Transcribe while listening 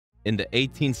In the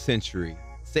 18th century,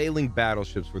 sailing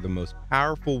battleships were the most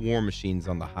powerful war machines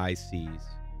on the high seas.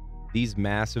 These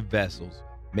massive vessels,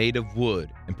 made of wood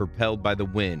and propelled by the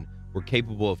wind, were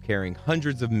capable of carrying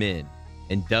hundreds of men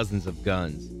and dozens of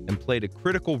guns and played a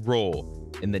critical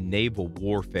role in the naval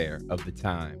warfare of the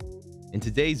time. In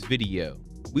today's video,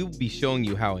 we will be showing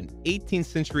you how an 18th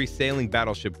century sailing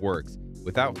battleship works.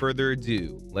 Without further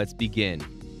ado, let's begin.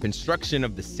 Construction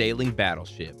of the sailing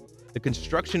battleship. The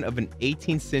construction of an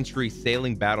 18th century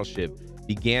sailing battleship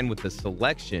began with the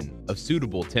selection of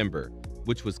suitable timber,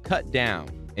 which was cut down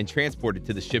and transported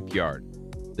to the shipyard.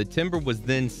 The timber was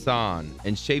then sawn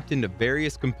and shaped into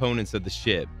various components of the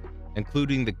ship,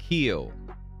 including the keel,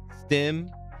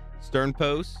 stem,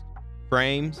 sternpost,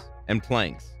 frames, and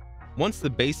planks. Once the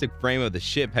basic frame of the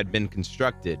ship had been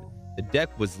constructed, the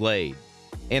deck was laid,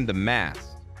 and the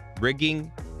mast,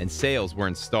 rigging, and sails were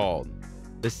installed.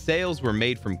 The sails were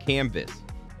made from canvas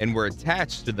and were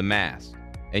attached to the mast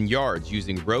and yards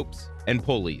using ropes and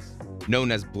pulleys,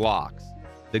 known as blocks.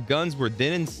 The guns were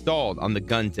then installed on the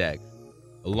gun deck,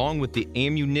 along with the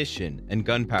ammunition and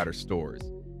gunpowder stores.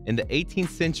 In the 18th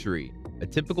century, a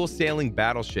typical sailing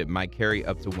battleship might carry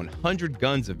up to 100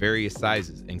 guns of various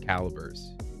sizes and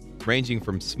calibers, ranging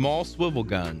from small swivel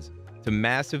guns to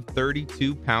massive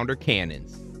 32-pounder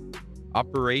cannons.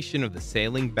 Operation of the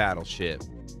sailing battleship.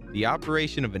 The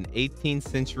operation of an 18th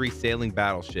century sailing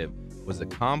battleship was a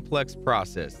complex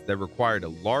process that required a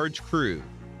large crew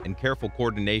and careful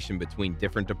coordination between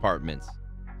different departments.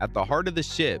 At the heart of the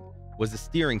ship was a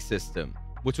steering system,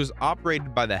 which was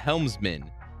operated by the helmsman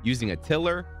using a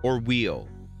tiller or wheel.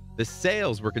 The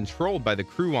sails were controlled by the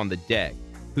crew on the deck,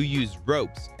 who used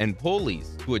ropes and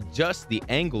pulleys to adjust the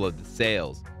angle of the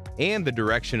sails and the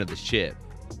direction of the ship.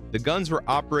 The guns were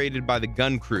operated by the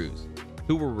gun crews,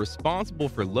 who were responsible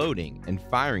for loading and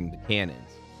firing the cannons.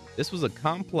 This was a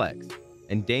complex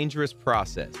and dangerous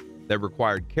process that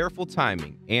required careful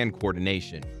timing and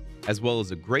coordination, as well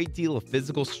as a great deal of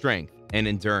physical strength and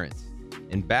endurance.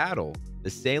 In battle, the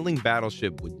sailing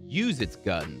battleship would use its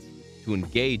guns to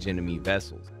engage enemy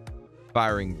vessels.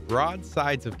 Firing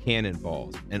broadsides of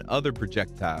cannonballs and other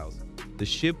projectiles, the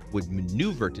ship would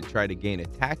maneuver to try to gain a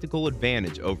tactical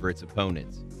advantage over its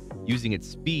opponents, using its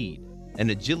speed and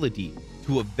agility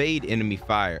to evade enemy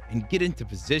fire and get into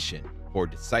position for a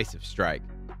decisive strike.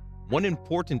 One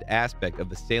important aspect of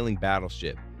the sailing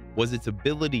battleship was its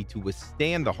ability to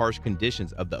withstand the harsh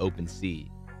conditions of the open sea.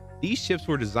 These ships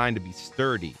were designed to be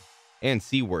sturdy and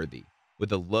seaworthy,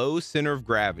 with a low center of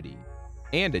gravity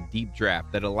and a deep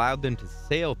draft that allowed them to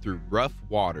sail through rough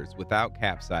waters without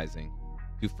capsizing.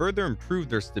 To further improve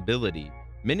their stability,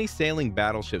 many sailing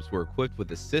battleships were equipped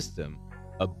with a system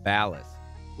of ballast,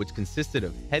 which consisted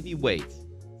of heavy weights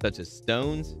such as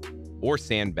stones or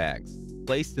sandbags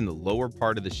placed in the lower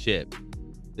part of the ship.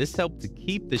 This helped to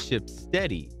keep the ship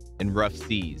steady in rough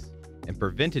seas and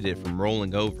prevented it from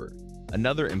rolling over.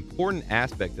 Another important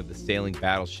aspect of the sailing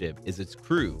battleship is its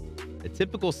crew. A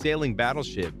typical sailing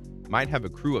battleship might have a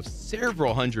crew of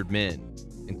several hundred men,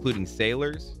 including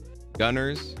sailors,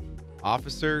 gunners,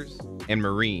 officers, and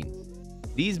marines.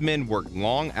 These men worked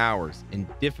long hours in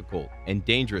difficult and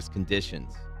dangerous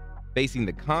conditions, facing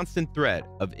the constant threat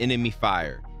of enemy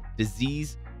fire,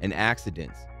 disease, and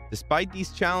accidents. Despite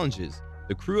these challenges,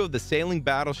 the crew of the sailing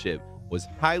battleship was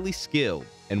highly skilled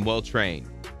and well-trained,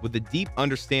 with a deep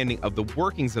understanding of the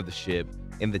workings of the ship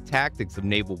and the tactics of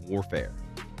naval warfare.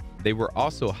 They were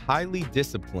also highly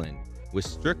disciplined, with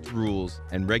strict rules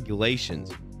and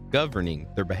regulations governing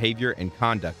their behavior and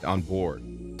conduct on board.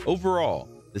 Overall,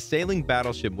 the sailing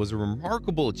battleship was a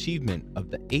remarkable achievement of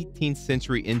the 18th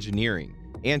century engineering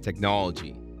and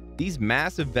technology. These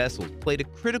massive vessels played a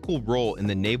critical role in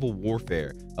the naval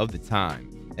warfare of the time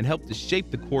and helped to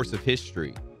shape the course of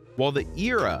history. While the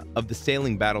era of the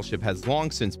sailing battleship has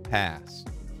long since passed,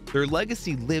 their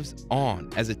legacy lives on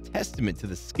as a testament to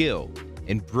the skill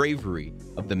and bravery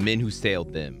of the men who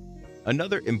sailed them.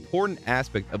 Another important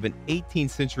aspect of an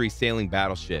 18th century sailing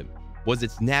battleship was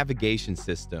its navigation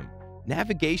system.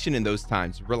 Navigation in those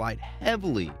times relied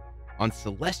heavily on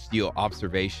celestial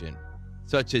observation,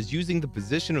 such as using the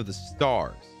position of the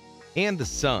stars and the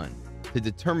sun to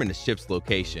determine a ship's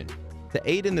location. To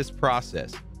aid in this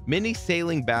process, many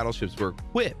sailing battleships were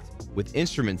equipped with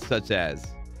instruments such as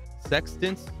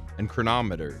sextants and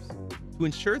chronometers to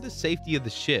ensure the safety of the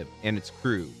ship and its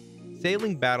crew.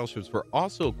 Sailing battleships were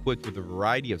also equipped with a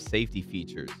variety of safety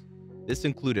features. This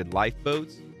included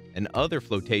lifeboats and other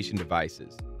flotation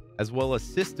devices, as well as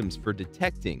systems for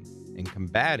detecting and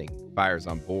combating fires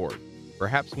on board.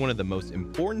 Perhaps one of the most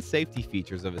important safety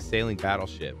features of a sailing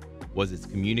battleship was its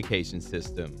communication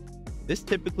system. This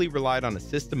typically relied on a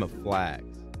system of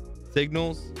flags,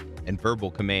 signals, and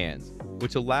verbal commands,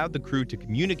 which allowed the crew to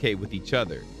communicate with each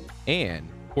other and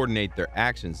coordinate their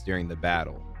actions during the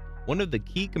battle. One of the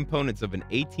key components of an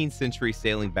 18th century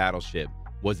sailing battleship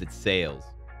was its sails.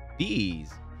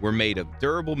 These were made of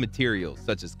durable materials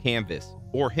such as canvas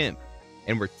or hemp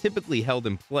and were typically held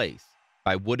in place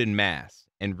by wooden masts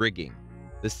and rigging.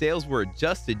 The sails were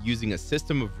adjusted using a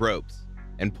system of ropes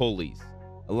and pulleys,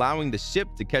 allowing the ship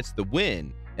to catch the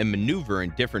wind and maneuver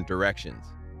in different directions.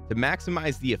 To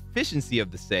maximize the efficiency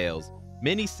of the sails,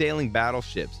 many sailing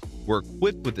battleships were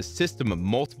equipped with a system of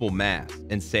multiple masts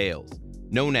and sails,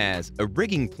 known as a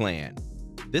rigging plan.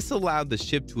 This allowed the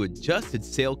ship to adjust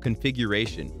its sail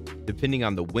configuration depending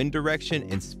on the wind direction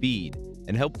and speed,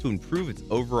 and helped to improve its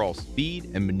overall speed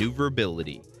and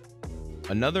maneuverability.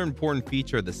 Another important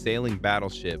feature of the sailing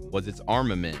battleship was its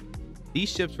armament. These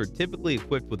ships were typically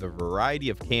equipped with a variety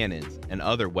of cannons and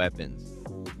other weapons,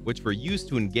 which were used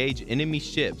to engage enemy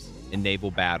ships in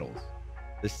naval battles.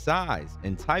 The size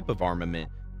and type of armament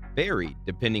varied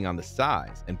depending on the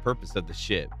size and purpose of the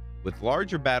ship, with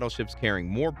larger battleships carrying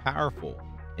more powerful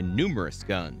and numerous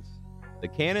guns. The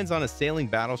cannons on a sailing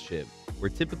battleship were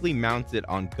typically mounted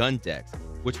on gun decks,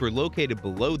 which were located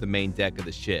below the main deck of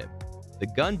the ship. The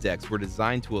gun decks were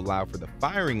designed to allow for the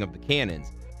firing of the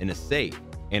cannons in a safe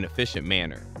and efficient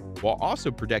manner, while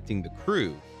also protecting the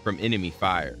crew from enemy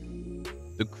fire.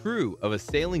 The crew of a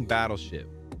sailing battleship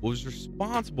was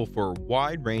responsible for a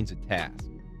wide range of tasks,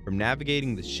 from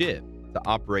navigating the ship to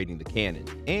operating the cannons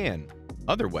and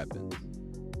other weapons.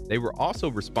 They were also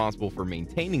responsible for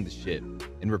maintaining the ship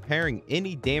and repairing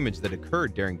any damage that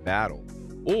occurred during battle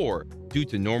or due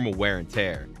to normal wear and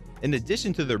tear. In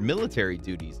addition to their military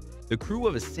duties, the crew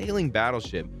of a sailing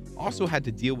battleship also had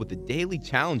to deal with the daily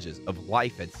challenges of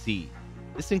life at sea.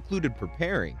 This included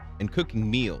preparing and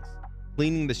cooking meals,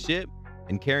 cleaning the ship,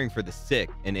 and caring for the sick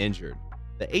and injured.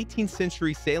 The 18th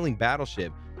century sailing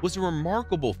battleship was a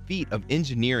remarkable feat of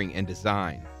engineering and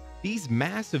design. These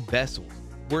massive vessels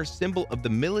were a symbol of the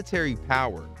military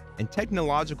power and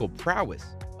technological prowess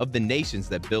of the nations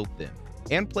that built them,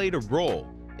 and played a role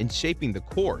in shaping the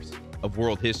course of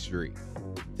world history.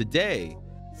 Today,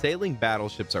 sailing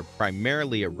battleships are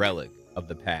primarily a relic of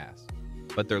the past,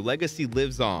 but their legacy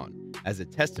lives on as a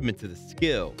testament to the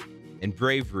skill and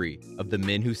bravery of the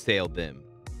men who sailed them.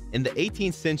 In the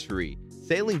 18th century,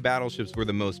 sailing battleships were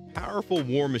the most powerful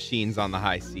war machines on the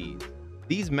high seas.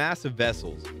 These massive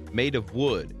vessels, made of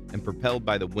wood and propelled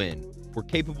by the wind, were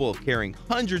capable of carrying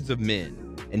hundreds of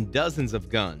men and dozens of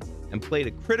guns, and played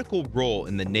a critical role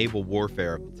in the naval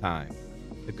warfare of the time.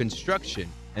 The construction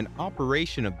and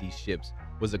operation of these ships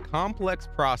was a complex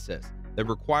process that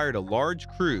required a large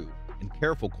crew and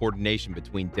careful coordination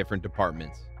between different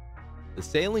departments. The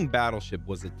sailing battleship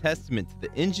was a testament to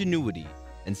the ingenuity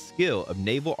and skill of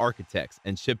naval architects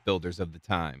and shipbuilders of the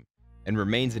time, and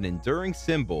remains an enduring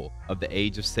symbol of the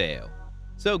age of sail.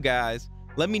 So guys,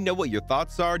 let me know what your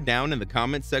thoughts are down in the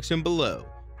comments section below.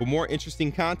 For more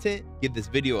interesting content, give this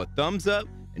video a thumbs up,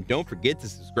 and don't forget to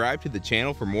subscribe to the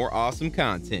channel for more awesome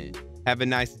content. Have a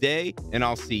nice day, and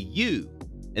I'll see you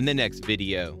in the next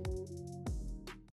video.